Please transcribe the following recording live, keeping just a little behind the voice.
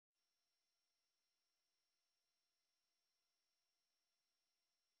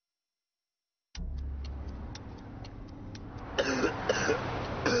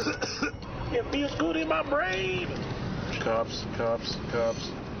It feels good in my brain. Cops.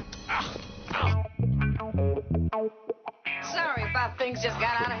 Sorry about things just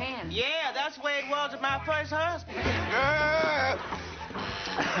got out of hand. Yeah, that's the way it was with my first husband.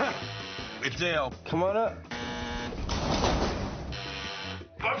 It's Dale. Come on up.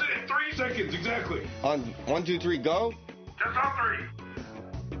 What's it in 3 seconds exactly? On 1, 2, 3, go. Just on 3.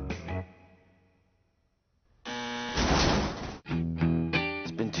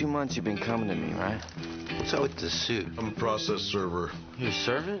 It's been 2 months you've been coming to me, right? What's up with the suit? I'm a process server. You a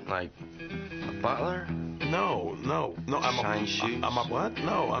servant? Like a butler? No. Shine shoes? I'm a what?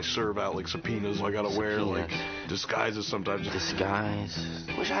 No, I serve out like subpoenas. I gotta wear like disguises sometimes. Disguise?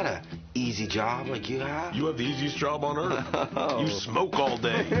 Wish I had a easy job like you have. You have the easiest job on earth. You smoke all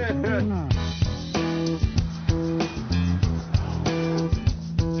day.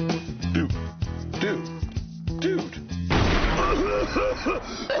 Dude.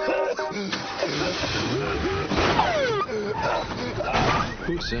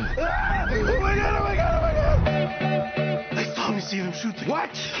 Who's that? Oh my god! I saw me see them shoot the... What?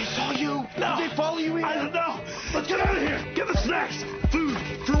 They saw you? No. Did they follow you in? I don't know. Let's get out of here. Get the snacks, food,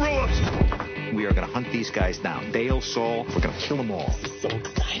 for roll-ups. We are going to hunt these guys down. Dale, Saul, we're going to kill them all. So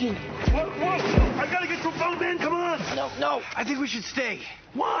exciting. Whoa. I gotta get to a phone, man. Come on. No, I think we should stay.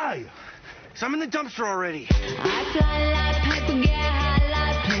 Why? So I'm in the dumpster already. I fly like paper, get high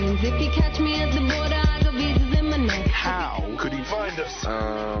like planes. If you catch me at the border, I got visas in my neck. How could he find us?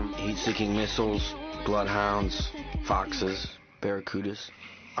 Heat-seeking missiles, bloodhounds, foxes, barracudas.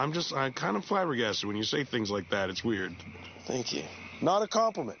 I'm kind of flabbergasted when you say things like that. It's weird. Thank you. Not a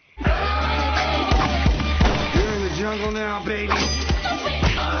compliment. You're in the jungle now, baby.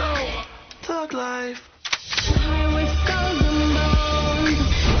 Thug life.